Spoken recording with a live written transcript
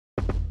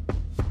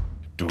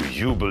Do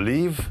you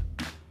believe?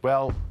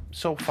 Well,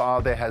 so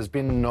far there has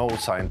been no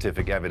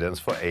scientific evidence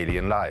for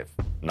alien life.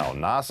 Now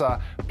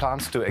NASA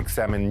plans to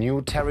examine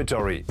new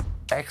territory,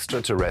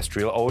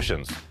 extraterrestrial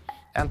oceans.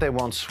 And they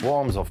want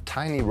swarms of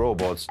tiny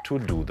robots to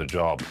do the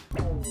job.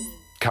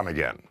 Come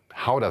again,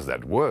 how does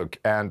that work?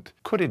 And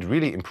could it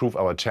really improve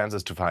our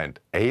chances to find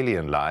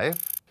alien life?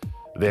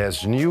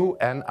 There's new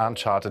and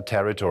uncharted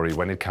territory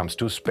when it comes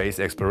to space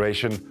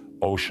exploration,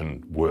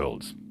 ocean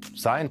worlds.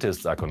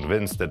 Scientists are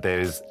convinced that there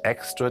is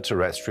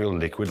extraterrestrial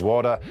liquid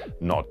water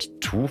not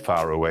too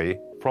far away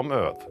from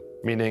Earth,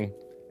 meaning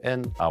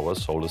in our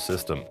solar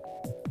system.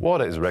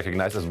 Water is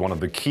recognized as one of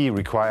the key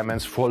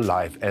requirements for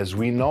life as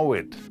we know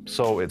it,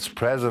 so its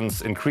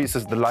presence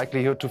increases the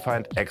likelihood to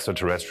find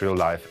extraterrestrial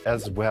life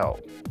as well.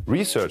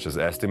 Researchers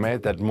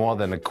estimate that more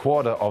than a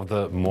quarter of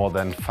the more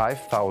than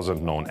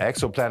 5,000 known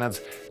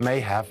exoplanets may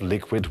have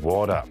liquid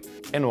water.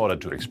 In order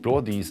to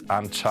explore these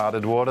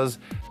uncharted waters,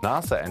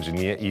 NASA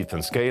engineer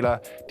Ethan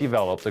Scaler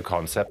developed a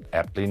concept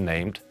aptly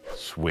named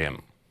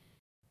SWIM.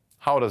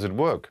 How does it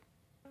work?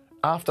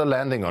 After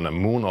landing on a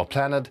moon or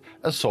planet,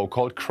 a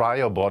so-called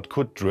cryobot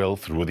could drill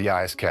through the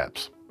ice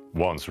caps.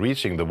 Once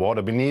reaching the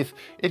water beneath,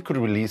 it could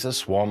release a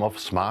swarm of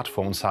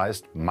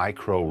smartphone-sized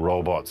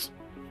micro-robots.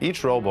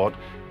 Each robot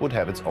would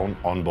have its own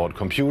onboard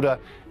computer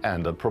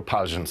and a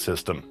propulsion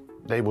system.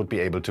 They would be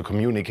able to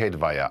communicate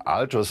via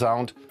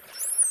ultrasound,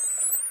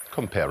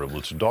 comparable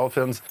to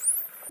dolphins,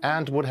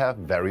 and would have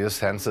various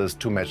sensors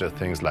to measure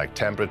things like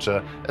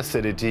temperature,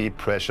 acidity,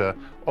 pressure,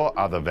 or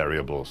other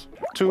variables.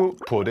 To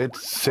put it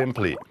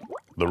simply,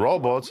 the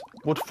robots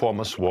would form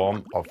a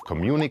swarm of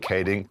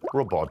communicating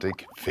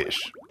robotic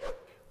fish.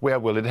 Where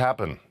will it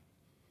happen?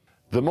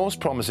 The most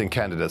promising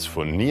candidates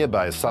for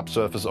nearby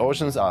subsurface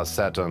oceans are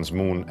Saturn's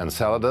moon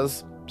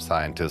Enceladus.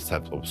 Scientists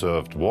have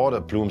observed water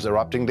plumes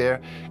erupting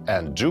there,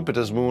 and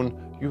Jupiter's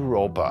moon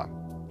Europa.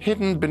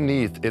 Hidden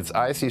beneath its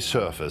icy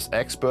surface,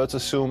 experts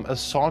assume a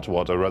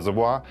saltwater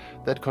reservoir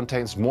that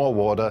contains more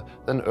water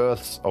than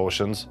Earth's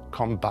oceans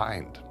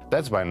combined.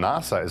 That's why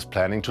NASA is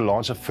planning to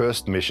launch a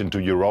first mission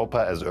to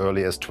Europa as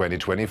early as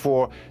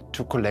 2024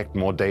 to collect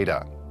more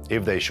data.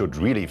 If they should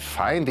really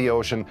find the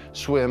ocean,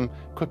 SWIM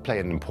could play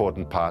an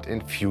important part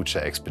in future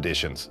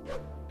expeditions.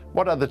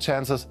 What are the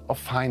chances of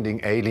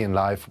finding alien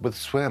life with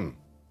SWIM?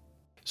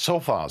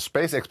 So far,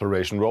 space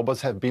exploration robots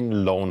have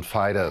been lone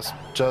fighters.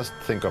 Just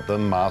think of the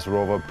Mars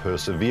rover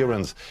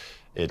Perseverance.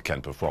 It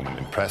can perform an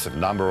impressive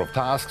number of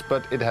tasks,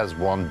 but it has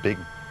one big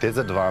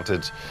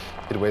disadvantage.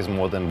 It weighs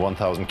more than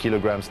 1,000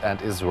 kilograms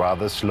and is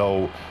rather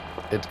slow.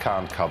 It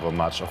can't cover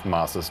much of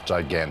Mars's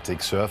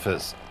gigantic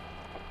surface.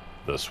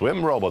 The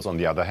SWIM robots, on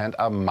the other hand,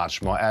 are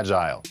much more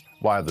agile.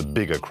 While the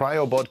bigger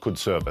cryobot could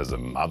serve as a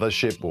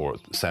mothership or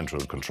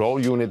central control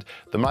unit,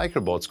 the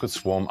microbots could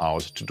swarm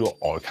out to do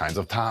all kinds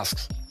of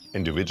tasks,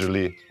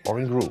 individually or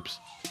in groups.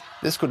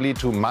 This could lead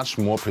to much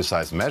more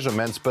precise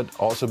measurements, but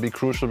also be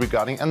crucial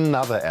regarding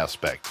another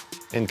aspect.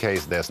 In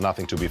case there's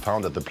nothing to be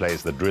found at the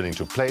place the drilling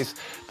took place,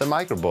 the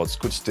microbots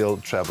could still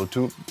travel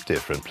to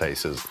different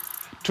places.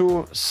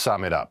 To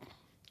sum it up,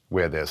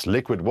 where there's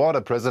liquid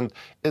water present,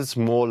 it's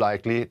more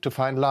likely to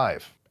find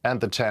life.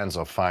 And the chance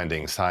of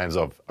finding signs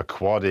of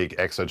aquatic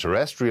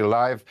extraterrestrial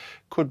life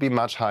could be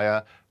much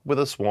higher with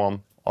a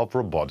swarm of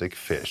robotic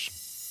fish.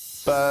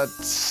 But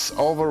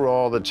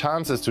overall, the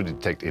chances to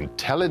detect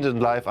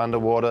intelligent life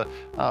underwater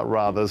are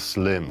rather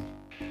slim.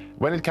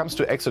 When it comes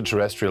to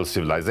extraterrestrial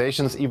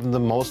civilizations, even the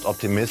most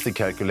optimistic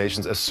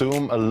calculations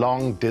assume a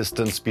long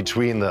distance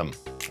between them.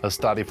 A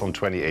study from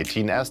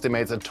 2018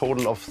 estimates a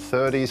total of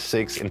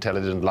 36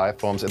 intelligent life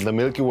forms in the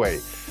Milky Way,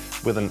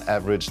 with an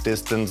average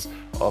distance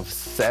of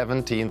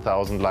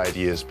 17,000 light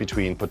years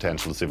between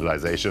potential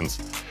civilizations.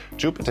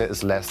 Jupiter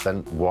is less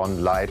than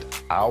 1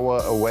 light hour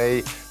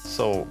away,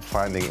 so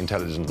finding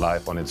intelligent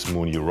life on its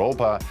moon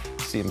Europa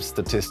seems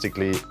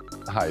statistically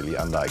highly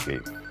unlikely.